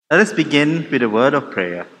Let us begin with a word of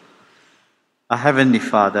prayer. Our Heavenly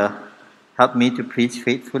Father, help me to preach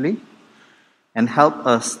faithfully and help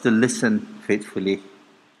us to listen faithfully.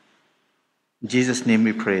 In Jesus' name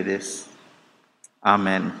we pray this.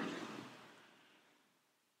 Amen.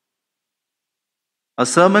 Our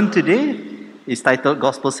sermon today is titled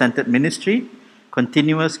Gospel Centered Ministry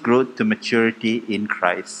Continuous Growth to Maturity in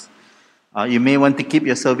Christ. You may want to keep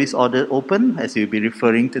your service order open as you'll be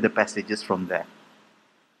referring to the passages from there.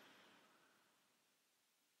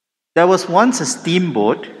 There was once a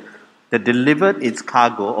steamboat that delivered its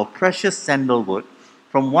cargo of precious sandalwood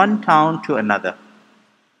from one town to another.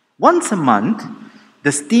 Once a month,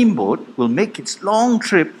 the steamboat will make its long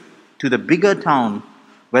trip to the bigger town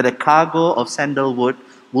where the cargo of sandalwood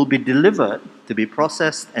will be delivered to be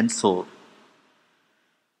processed and sold.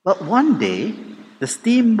 But one day, the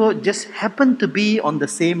steamboat just happened to be on the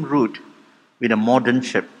same route with a modern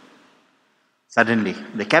ship. Suddenly,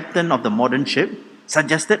 the captain of the modern ship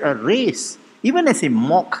suggested a race, even as he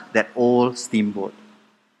mocked that old steamboat.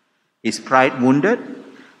 His pride wounded,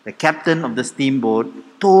 the captain of the steamboat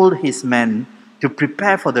told his men to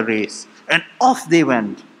prepare for the race, and off they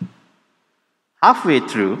went. Halfway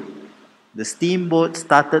through, the steamboat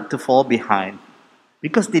started to fall behind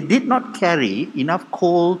because they did not carry enough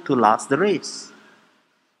coal to last the race.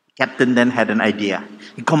 The captain then had an idea.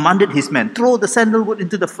 He commanded his men, throw the sandalwood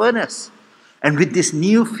into the furnace. And with this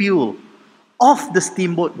new fuel, off the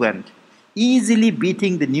steamboat went, easily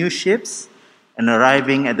beating the new ships and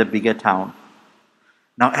arriving at the bigger town.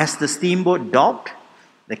 Now, as the steamboat docked,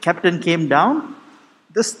 the captain came down.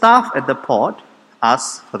 The staff at the port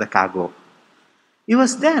asked for the cargo. It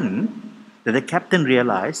was then that the captain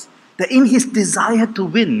realized that in his desire to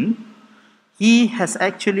win, he has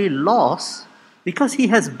actually lost because he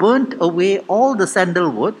has burnt away all the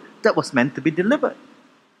sandalwood that was meant to be delivered.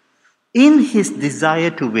 In his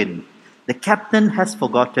desire to win, the captain has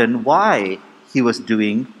forgotten why he was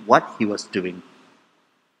doing what he was doing.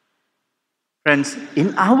 Friends,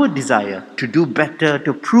 in our desire to do better,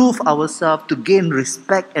 to prove ourselves, to gain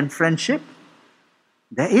respect and friendship,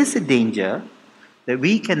 there is a danger that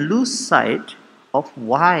we can lose sight of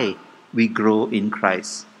why we grow in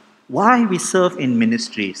Christ, why we serve in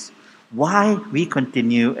ministries, why we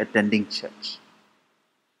continue attending church.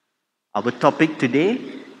 Our topic today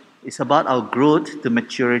is about our growth to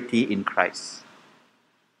maturity in Christ.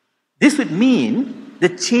 This would mean the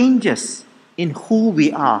changes in who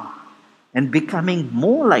we are and becoming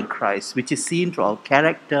more like Christ, which is seen through our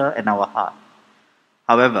character and our heart.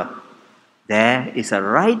 However, there is a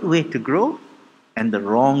right way to grow and the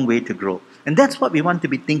wrong way to grow. And that's what we want to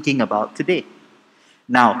be thinking about today.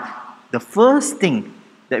 Now, the first thing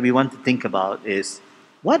that we want to think about is,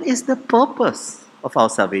 what is the purpose of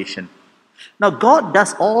our salvation? Now, God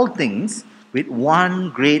does all things with one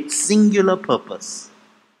great singular purpose.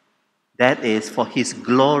 That is for His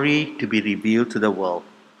glory to be revealed to the world.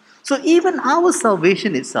 So even our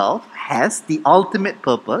salvation itself has the ultimate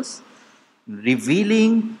purpose,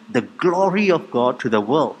 revealing the glory of God to the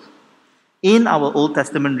world. In our Old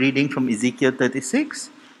Testament reading from Ezekiel 36,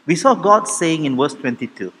 we saw God saying in verse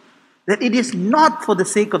 22 that it is not for the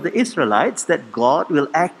sake of the Israelites that God will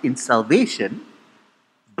act in salvation,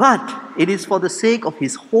 but it is for the sake of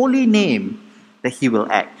His holy name that He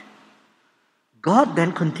will act. God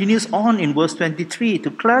then continues on in verse 23 to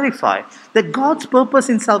clarify that God's purpose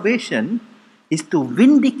in salvation is to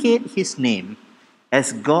vindicate His name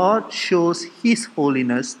as God shows His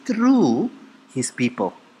holiness through His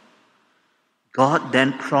people. God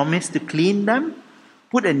then promised to clean them,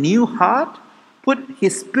 put a new heart, put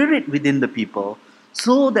His Spirit within the people,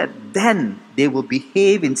 so that then they will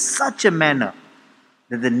behave in such a manner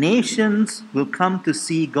that the nations will come to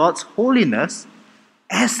see God's holiness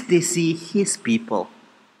as they see His people.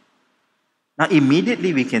 Now,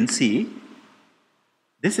 immediately we can see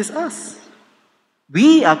this is us.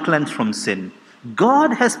 We are cleansed from sin.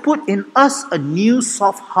 God has put in us a new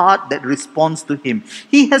soft heart that responds to Him.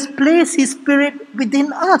 He has placed His Spirit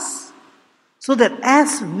within us so that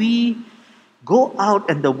as we go out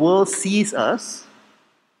and the world sees us,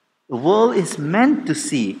 the world is meant to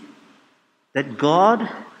see that God,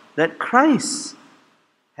 that Christ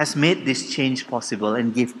has made this change possible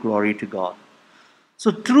and give glory to God.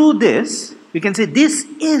 So through this, we can say this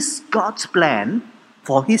is God's plan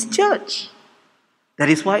for His church. That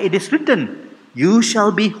is why it is written, "You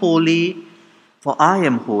shall be holy, for I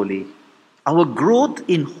am holy." Our growth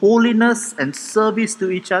in holiness and service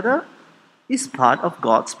to each other is part of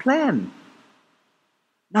God's plan.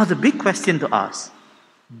 Now the big question to ask,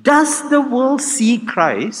 does the world see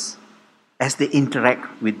Christ as they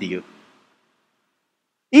interact with you?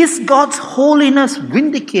 Is God's holiness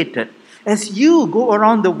vindicated as you go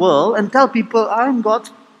around the world and tell people, I'm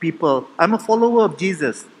God's people, I'm a follower of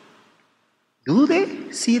Jesus? Do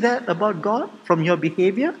they see that about God from your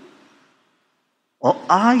behavior? Or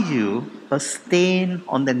are you a stain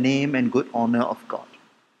on the name and good honor of God?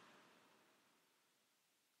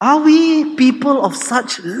 Are we people of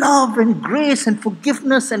such love and grace and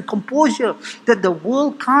forgiveness and composure that the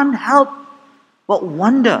world can't help but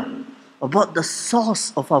wonder about the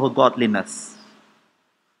source of our godliness?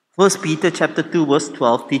 1 Peter chapter 2 verse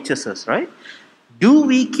 12 teaches us, right? Do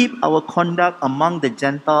we keep our conduct among the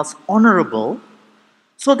Gentiles honorable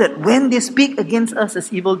so that when they speak against us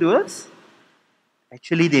as evildoers,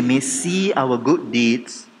 actually they may see our good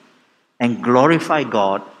deeds and glorify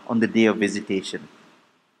God on the day of visitation?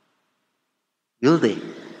 Will they?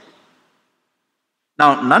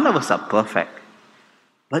 Now, none of us are perfect.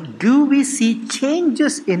 But do we see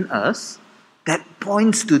changes in us that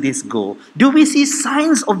points to this goal? Do we see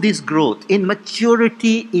signs of this growth in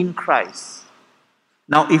maturity in Christ?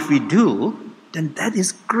 Now, if we do, then that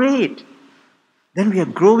is great. Then we are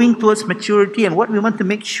growing towards maturity, and what we want to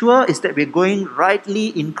make sure is that we're going rightly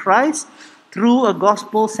in Christ through a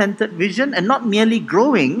gospel-centered vision and not merely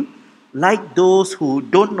growing like those who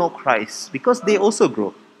don't know Christ, because they also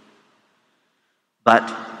grow. But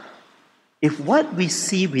if what we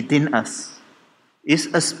see within us is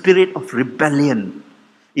a spirit of rebellion,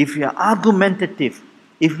 if we are argumentative,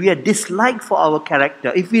 if we are disliked for our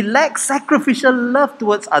character, if we lack sacrificial love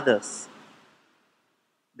towards others,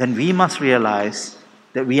 then we must realize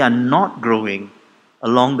that we are not growing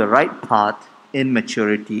along the right path in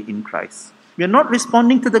maturity in Christ. We are not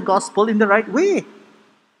responding to the gospel in the right way.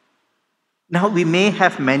 Now, we may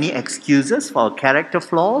have many excuses for our character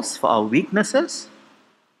flaws, for our weaknesses,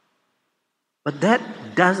 but that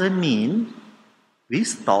doesn't mean we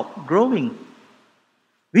stop growing.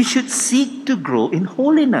 We should seek to grow in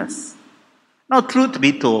holiness. Now, truth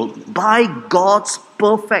be told, by God's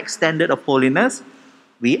perfect standard of holiness,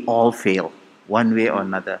 we all fail one way or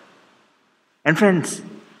another. And friends,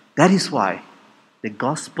 that is why the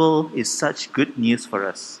gospel is such good news for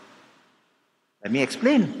us. Let me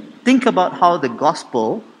explain. Think about how the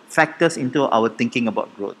gospel factors into our thinking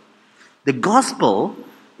about growth. The gospel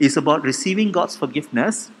is about receiving God's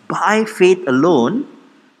forgiveness by faith alone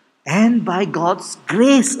and by God's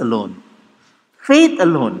grace alone. Faith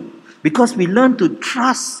alone, because we learn to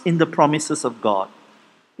trust in the promises of God,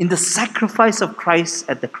 in the sacrifice of Christ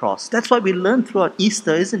at the cross. That's what we learn throughout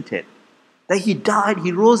Easter, isn't it? That He died,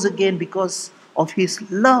 He rose again because of His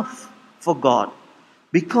love for God,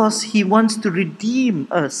 because He wants to redeem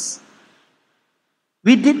us.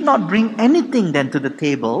 We did not bring anything then to the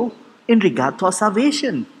table in regard to our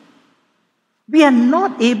salvation. We are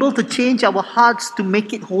not able to change our hearts to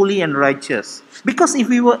make it holy and righteous. Because if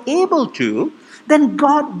we were able to, then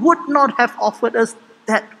God would not have offered us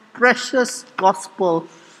that precious gospel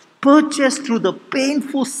purchased through the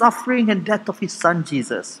painful suffering and death of His Son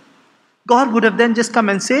Jesus. God would have then just come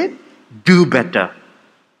and said, do better.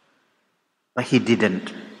 But He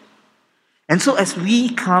didn't. And so as we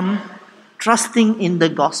come trusting in the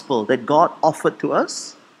gospel that God offered to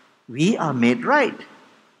us, we are made right.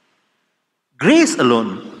 Grace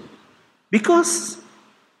alone. Because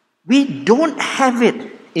we don't have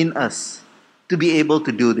it in us to be able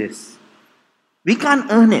to do this. We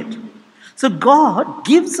can't earn it. So God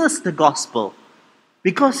gives us the gospel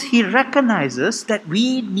because He recognizes that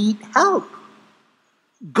we need help.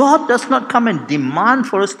 God does not come and demand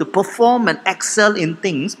for us to perform and excel in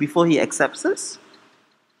things before He accepts us.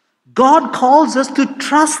 God calls us to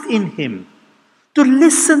trust in Him, to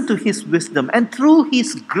listen to His wisdom, and through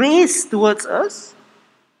His grace towards us,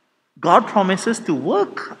 God promises to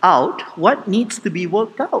work out what needs to be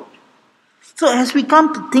worked out. So as we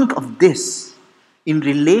come to think of this in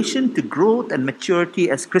relation to growth and maturity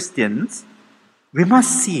as Christians, we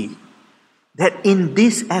must see that in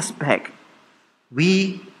this aspect,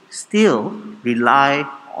 we still rely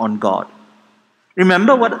on God.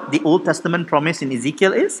 Remember what the Old Testament promise in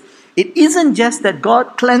Ezekiel is? It isn't just that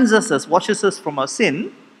God cleanses us, washes us from our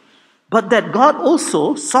sin, but that God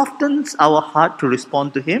also softens our heart to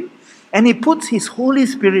respond to Him, and He puts His Holy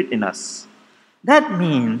Spirit in us. That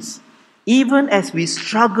means even as we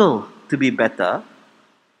struggle to be better,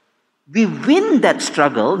 we win that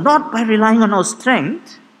struggle not by relying on our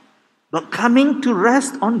strength, but coming to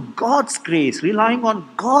rest on God's grace, relying on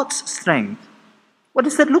God's strength. What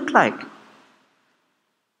does that look like?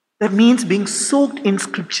 That means being soaked in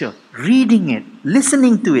Scripture, reading it,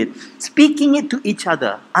 listening to it, speaking it to each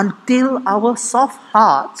other until our soft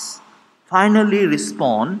hearts finally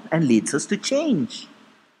respond and leads us to change.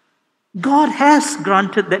 God has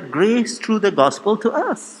granted that grace through the gospel to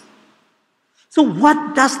us. So,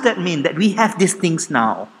 what does that mean that we have these things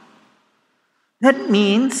now? That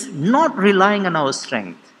means not relying on our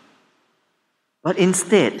strength, but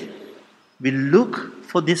instead, we look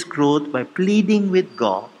for this growth by pleading with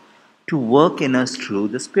God to work in us through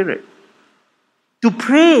the Spirit. To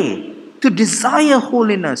pray, to desire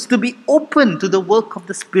holiness, to be open to the work of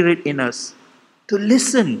the Spirit in us, to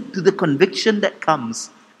listen to the conviction that comes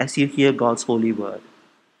as you hear God's holy word.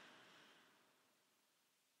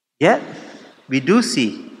 Yet, we do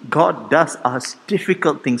see God does ask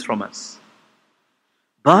difficult things from us.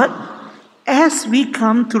 But as we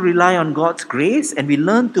come to rely on God's grace and we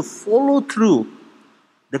learn to follow through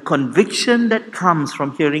the conviction that comes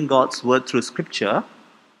from hearing God's word through Scripture,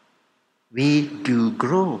 we do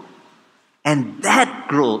grow. And that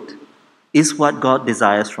growth is what God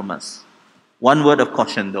desires from us. One word of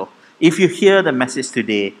caution though. If you hear the message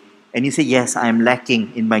today and you say, yes, I am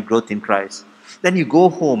lacking in my growth in Christ, then you go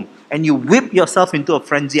home and you whip yourself into a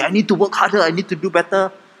frenzy. I need to work harder. I need to do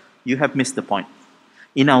better. You have missed the point.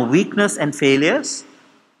 In our weakness and failures,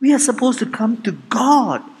 we are supposed to come to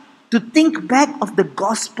God, to think back of the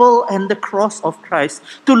gospel and the cross of Christ,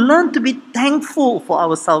 to learn to be thankful for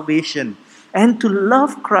our salvation, and to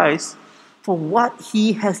love Christ for what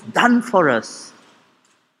He has done for us.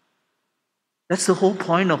 That's the whole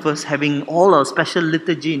point of us having all our special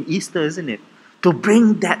liturgy in Easter, isn't it? To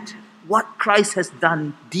bring that, what Christ has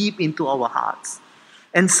done, deep into our hearts.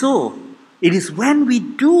 And so, it is when we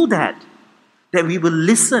do that, that we will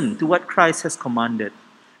listen to what Christ has commanded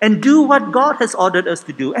and do what God has ordered us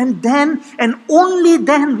to do. And then, and only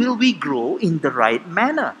then, will we grow in the right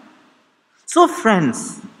manner. So,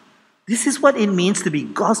 friends, this is what it means to be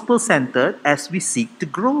gospel-centered as we seek to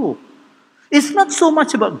grow. It's not so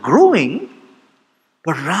much about growing,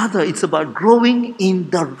 but rather it's about growing in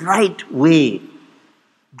the right way.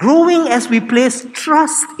 Growing as we place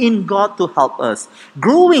trust in God to help us.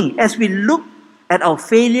 Growing as we look at our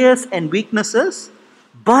failures and weaknesses,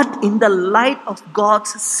 but in the light of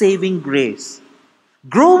God's saving grace.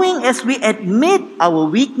 Growing as we admit our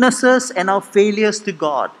weaknesses and our failures to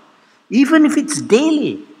God, even if it's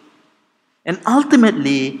daily. And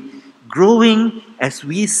ultimately, growing as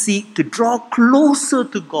we seek to draw closer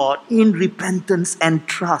to God in repentance and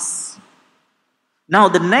trust. Now,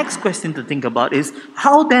 the next question to think about is,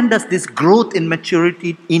 how then does this growth in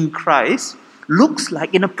maturity in Christ looks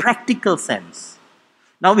like in a practical sense?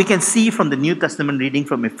 Now, we can see from the New Testament reading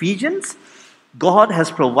from Ephesians, God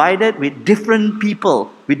has provided with different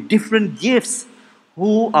people, with different gifts,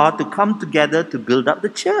 who are to come together to build up the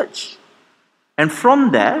church. And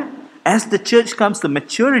from there, as the church comes to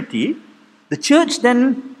maturity, the church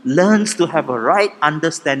then learns to have a right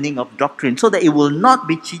understanding of doctrine so that it will not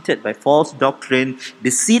be cheated by false doctrine,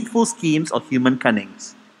 deceitful schemes, or human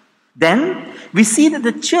cunnings. Then we see that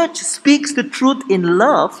the church speaks the truth in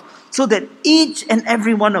love so that each and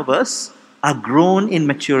every one of us are grown in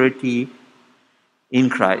maturity in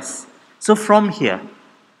Christ. So from here,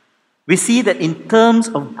 we see that in terms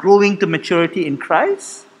of growing to maturity in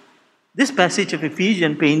Christ, this passage of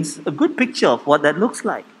Ephesians paints a good picture of what that looks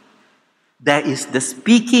like. There is the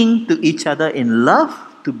speaking to each other in love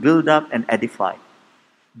to build up and edify.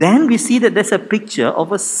 Then we see that there's a picture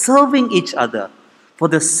of us serving each other for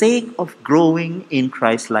the sake of growing in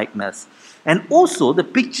Christ-likeness. And also the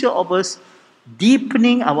picture of us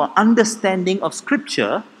deepening our understanding of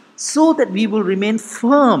Scripture so that we will remain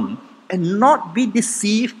firm and not be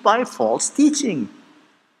deceived by false teaching.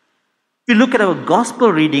 If we look at our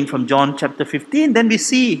gospel reading from John chapter 15, then we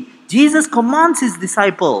see Jesus commands His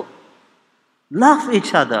disciple, love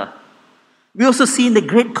each other. We also see in the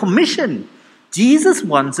Great Commission, Jesus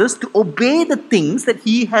wants us to obey the things that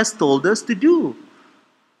He has told us to do.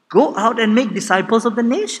 Go out and make disciples of the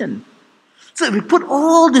nation. So if we put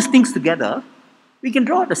all these things together, we can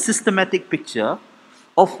draw a systematic picture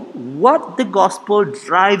of what the gospel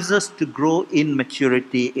drives us to grow in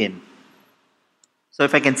maturity in. So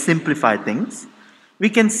if I can simplify things, we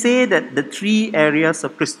can say that the three areas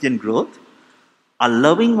of Christian growth are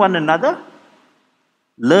loving one another,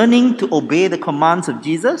 learning to obey the commands of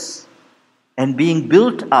Jesus, and being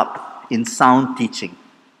built up in sound teaching.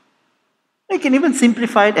 You can even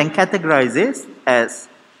simplify it and categorize it as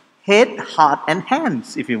head, heart, and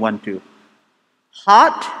hands if you want to.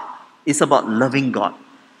 Heart is about loving God,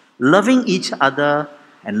 loving each other,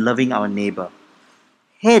 and loving our neighbor.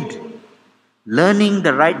 Head, learning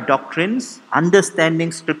the right doctrines,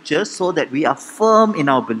 understanding Scripture so that we are firm in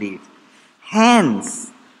our belief.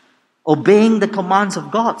 Hands, obeying the commands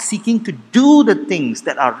of God, seeking to do the things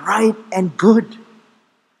that are right and good.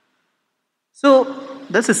 So,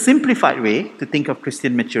 that's a simplified way to think of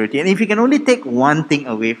Christian maturity. And if you can only take one thing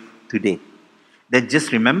away today, then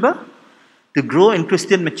just remember, to grow in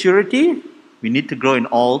Christian maturity, we need to grow in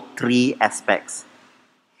all three aspects: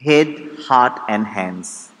 head, heart, and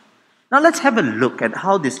hands. Now let's have a look at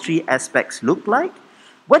how these three aspects look like,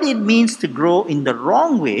 what it means to grow in the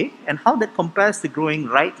wrong way, and how that compares to growing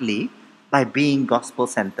rightly by being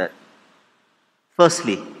gospel-centered.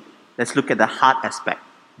 Firstly, let's look at the heart aspect,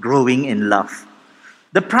 growing in love.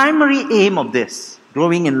 The primary aim of this,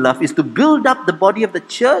 growing in love, is to build up the body of the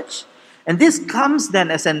church, and this comes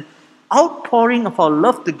then as an outpouring of our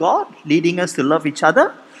love to God, leading us to love each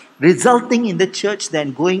other, resulting in the church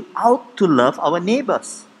then going out to love our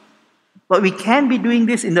neighbors. But we can be doing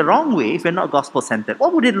this in the wrong way if we're not gospel-centered.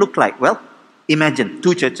 What would it look like? Well, imagine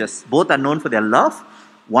two churches. Both are known for their love.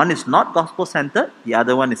 One is not gospel-centered, the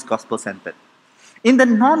other one is gospel-centered. In the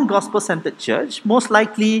non-gospel-centered church, most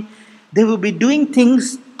likely they will be doing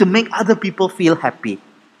things to make other people feel happy.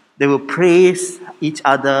 They will praise each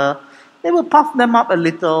other. They will puff them up a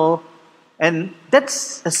little. And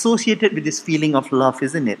that's associated with this feeling of love,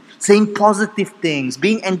 isn't it? Saying positive things,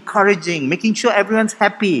 being encouraging, making sure everyone's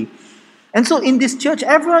happy. And so in this church,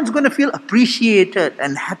 everyone's going to feel appreciated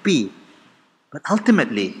and happy. But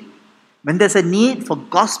ultimately, when there's a need for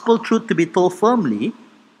gospel truth to be told firmly,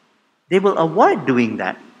 they will avoid doing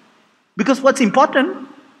that. Because what's important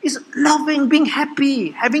is loving, being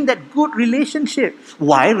happy, having that good relationship.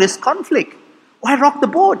 Why risk conflict? Why rock the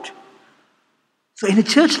boat? So in a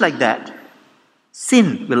church like that,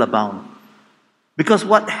 sin will abound. Because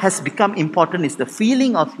what has become important is the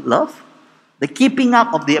feeling of love, the keeping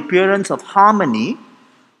up of the appearance of harmony,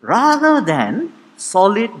 rather than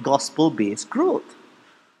solid gospel-based growth.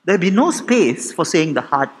 There'll be no space for saying the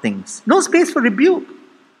hard things, no space for rebuke.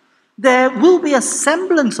 There will be a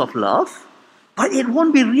semblance of love, but it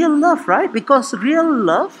won't be real love, right? Because real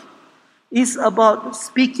love is about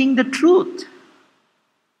speaking the truth.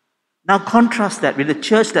 Now contrast that with a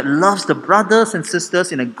church that loves the brothers and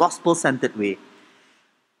sisters in a gospel-centered way.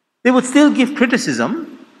 They would still give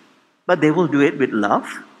criticism, but they will do it with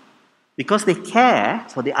love because they care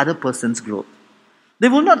for the other person's growth. They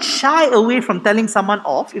will not shy away from telling someone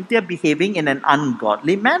off if they are behaving in an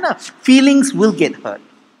ungodly manner. Feelings will get hurt.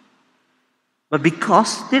 But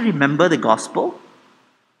because they remember the gospel,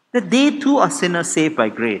 that they too are sinners saved by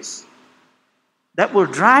grace, that will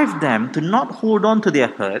drive them to not hold on to their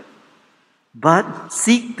hurt, but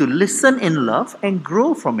seek to listen in love and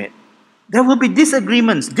grow from it. There will be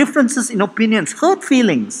disagreements, differences in opinions, hurt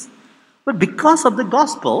feelings. But because of the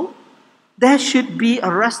gospel, there should be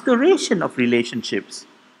a restoration of relationships.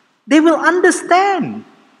 They will understand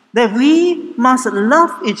that we must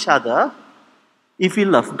love each other if we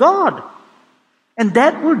love God. And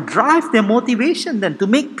that will drive their motivation then to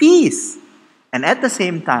make peace and at the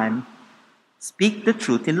same time speak the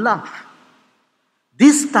truth in love.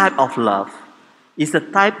 This type of love is the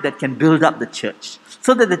type that can build up the church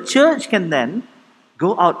so that the church can then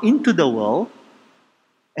go out into the world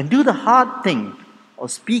and do the hard thing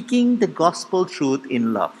of speaking the gospel truth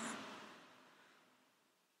in love.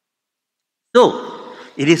 So,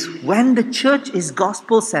 it is when the church is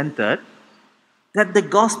gospel-centered that the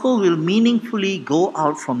gospel will meaningfully go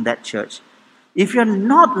out from that church. If you're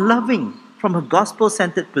not loving from a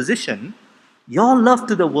gospel-centered position, your love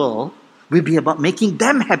to the world will be about making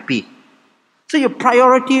them happy. So your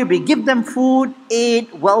priority will be give them food,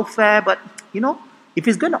 aid, welfare, but if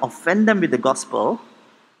it's going to offend them with the gospel,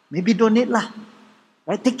 maybe donate lah.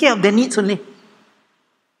 Right? Take care of their needs only.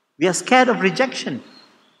 We are scared of rejection.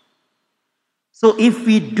 So if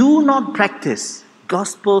we do not practice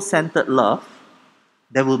gospel-centered love,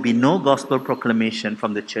 there will be no gospel proclamation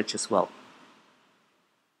from the church as well.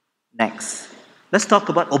 Next, let's talk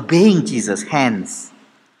about obeying Jesus, hands.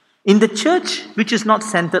 In the church which is not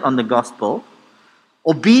centered on the gospel,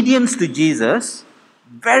 obedience to Jesus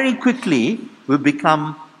very quickly will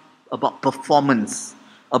become about performance,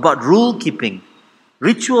 about rule keeping,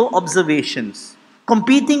 ritual observations,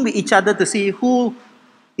 competing with each other to see who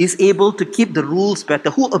is able to keep the rules better,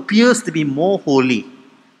 who appears to be more holy,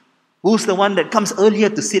 who's the one that comes earlier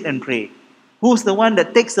to sit and pray, who's the one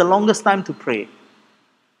that takes the longest time to pray.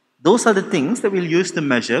 Those are the things that we'll use to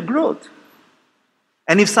measure growth.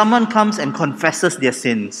 And if someone comes and confesses their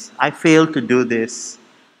sins, I failed to do this,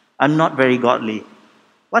 I'm not very godly,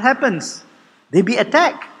 what happens? They be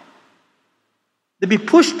attacked. They be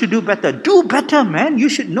pushed to do better. Do better, man. You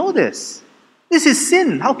should know this. This is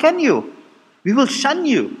sin. How can you? We will shun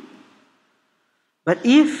you. But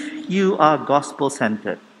if you are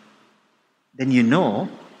gospel-centered, then you know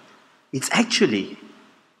it's actually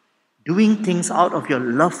doing things out of your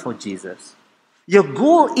love for Jesus. Your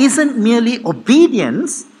goal isn't merely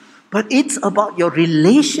obedience, but it's about your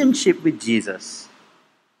relationship with Jesus.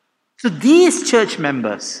 So these church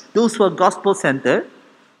members, those who are gospel-centered,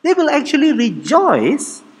 they will actually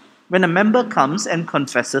rejoice when a member comes and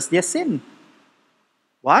confesses their sin.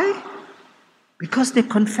 Why? Because they're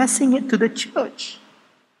confessing it to the church.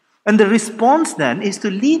 And the response then is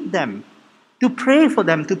to lead them, to pray for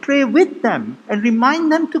them, to pray with them, and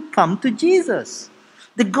remind them to come to Jesus.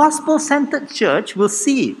 The gospel-centered church will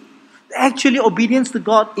see that actually obedience to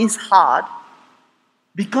God is hard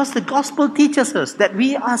because the gospel teaches us that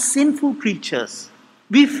we are sinful creatures.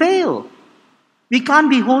 We fail. We can't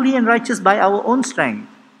be holy and righteous by our own strength.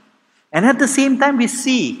 And at the same time, we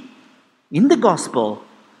see in the gospel,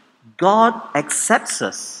 God accepts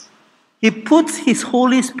us. He puts His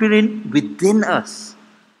Holy Spirit within us.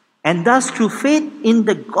 And thus, through faith in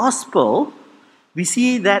the gospel, we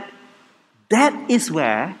see that that is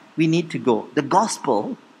where we need to go. The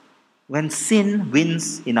gospel, when sin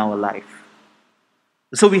wins in our life.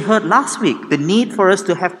 So we heard last week the need for us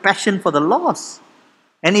to have passion for the lost.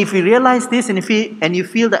 And if we realize this, and you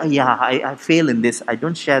feel that I fail in this, I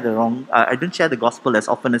don't share the gospel as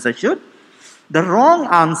often as I should. The wrong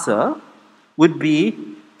answer would be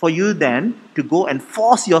for you then to go and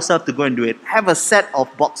force yourself to go and do it. Have a set of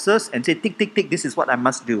boxes and say, tick, tick, tick, this is what I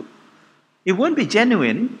must do. It won't be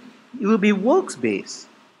genuine. It will be works-based.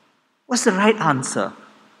 What's the right answer?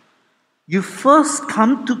 You first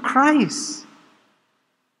come to Christ.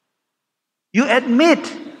 You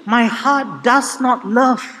admit, my heart does not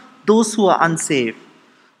love those who are unsaved.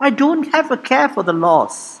 I don't have a care for the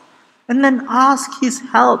lost. And then ask His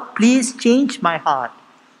help. Please change my heart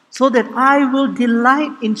so that I will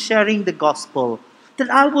delight in sharing the gospel, that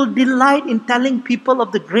I will delight in telling people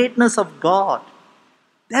of the greatness of God.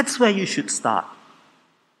 That's where you should start.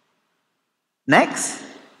 Next,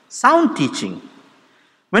 sound teaching.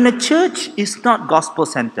 When a church is not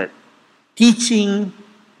gospel-centered, teaching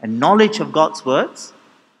and knowledge of God's words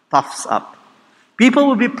puffs up. People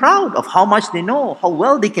will be proud of how much they know, how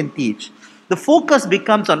well they can teach. The focus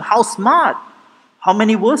becomes on how smart, how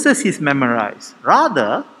many verses he's memorized,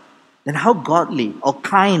 rather than how godly or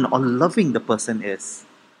kind or loving the person is.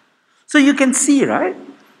 So you can see, right,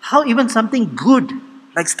 how even something good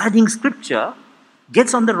like studying scripture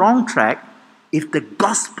gets on the wrong track if the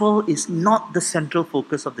gospel is not the central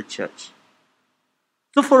focus of the church.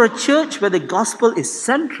 So for a church where the gospel is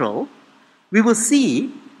central, we will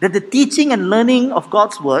see that the teaching and learning of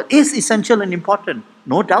God's word is essential and important.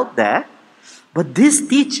 No doubt there. But this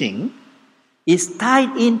teaching is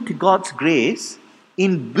tied into God's grace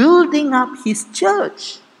in building up His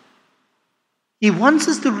church. He wants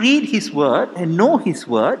us to read His word and know His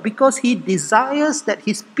word because He desires that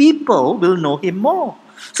His people will know Him more.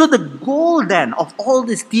 So the goal then of all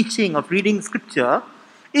this teaching of reading scripture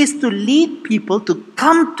is to lead people to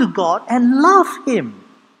come to God and love Him.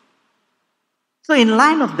 So in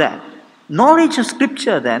line of that, knowledge of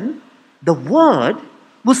scripture then, the word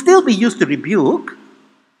will still be used to rebuke,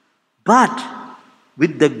 but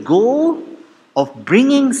with the goal of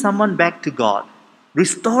bringing someone back to God,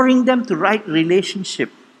 restoring them to right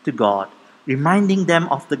relationship to God, reminding them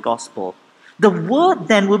of the gospel. The word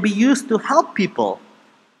then will be used to help people.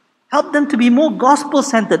 Help them to be more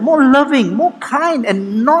gospel-centered, more loving, more kind,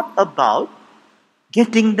 and not about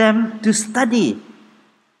getting them to study,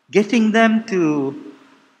 getting them to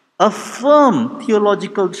affirm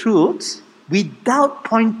theological truths without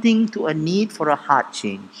pointing to a need for a heart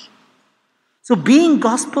change. So being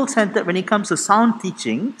gospel-centered when it comes to sound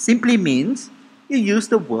teaching simply means you use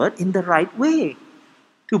the word in the right way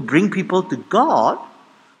to bring people to God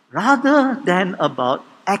rather than about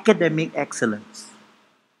academic excellence.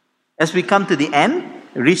 As we come to the end,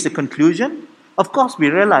 reach the conclusion, of course we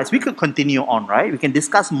realize we could continue on, right? We can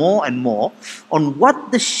discuss more and more on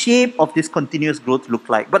what the shape of this continuous growth look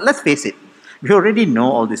like. But let's face it, we already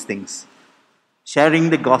know all these things. Sharing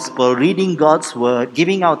the gospel, reading God's word,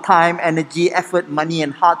 giving our time, energy, effort, money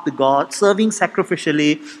and heart to God, serving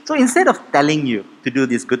sacrificially. So instead of telling you to do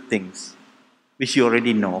these good things, which you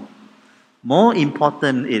already know, more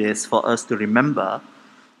important it is for us to remember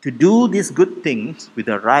to do these good things with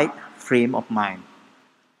the right frame of mind.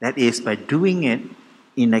 That is by doing it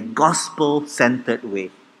in a gospel-centered way.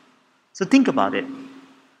 So think about it.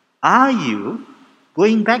 Are you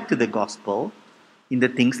going back to the gospel in the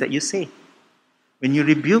things that you say? When you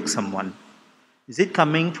rebuke someone, is it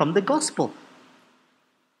coming from the gospel?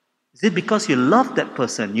 Is it because you love that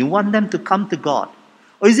person, you want them to come to God?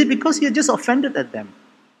 Or is it because you're just offended at them?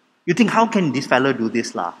 You think, how can this fellow do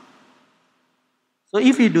this lah? So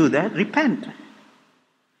if you do that, repent.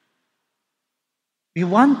 We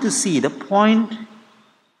want to see, the point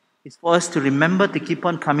is for us to remember to keep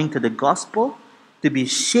on coming to the gospel, to be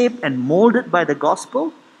shaped and molded by the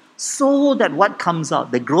gospel, so that what comes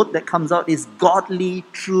out, the growth that comes out, is godly,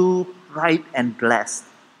 true, right, and blessed.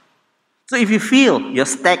 So if you feel you're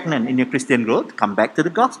stagnant in your Christian growth, come back to the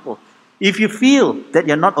gospel. If you feel that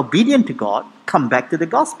you're not obedient to God, come back to the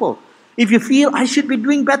gospel. If you feel I should be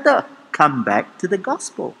doing better, come back to the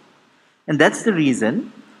gospel. And that's the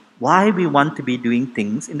reason why we want to be doing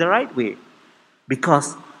things in the right way.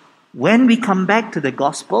 Because when we come back to the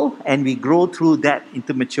gospel and we grow through that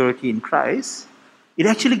into maturity in Christ, it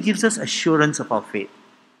actually gives us assurance of our faith.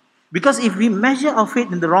 Because if we measure our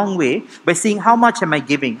faith in the wrong way, by saying how much am I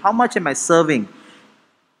giving, how much am I serving,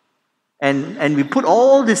 and we put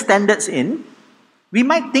all the standards in, we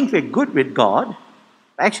might think we're good with God.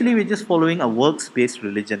 Actually, we're just following a works-based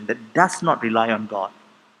religion that does not rely on God.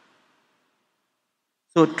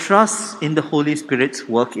 So trust in the Holy Spirit's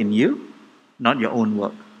work in you, not your own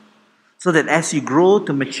work. So that as you grow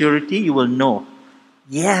to maturity, you will know,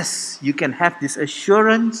 yes, you can have this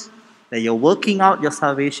assurance that you're working out your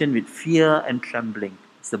salvation with fear and trembling,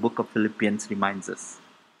 as the book of Philippians reminds us.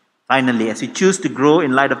 Finally, as we choose to grow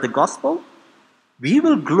in light of the gospel, we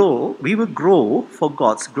will grow for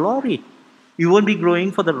God's glory. We won't be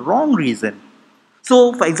growing for the wrong reason.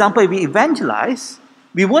 So, for example, if we evangelize,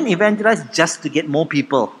 we won't evangelize just to get more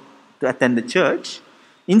people to attend the church.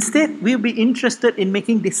 Instead, we'll be interested in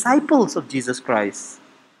making disciples of Jesus Christ.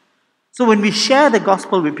 So when we share the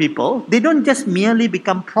gospel with people, they don't just merely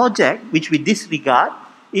become project which we disregard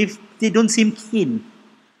if they don't seem keen.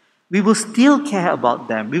 We will still care about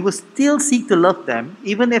them. We will still seek to love them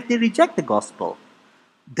even if they reject the gospel.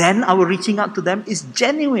 Then our reaching out to them is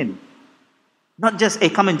genuine. Not just, hey,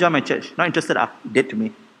 come and join my church. Not interested, dead to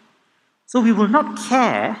me. So we will not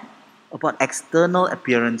care about external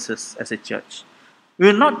appearances as a church. We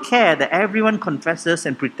will not care that everyone confesses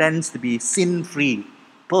and pretends to be sin-free,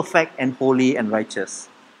 perfect and holy and righteous.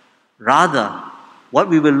 Rather, what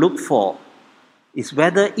we will look for is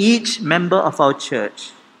whether each member of our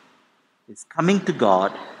church is coming to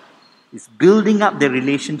God, is building up their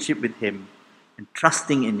relationship with Him, and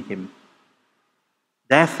trusting in Him.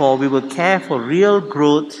 Therefore, we will care for real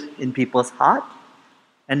growth in people's heart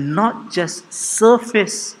and not just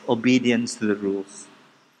surface obedience to the rules.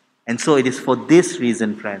 And so it is for this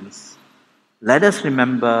reason, friends, let us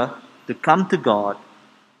remember to come to God,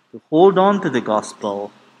 to hold on to the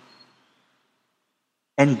gospel,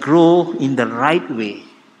 and grow in the right way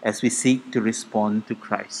as we seek to respond to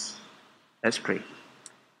Christ. Let's pray.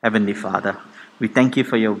 Heavenly Father, we thank you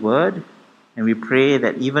for your word, and we pray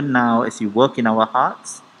that even now as you work in our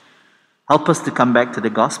hearts, help us to come back to the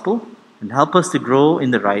gospel and help us to grow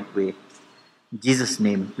in the right way. In Jesus'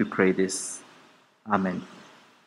 name we pray this. Amen.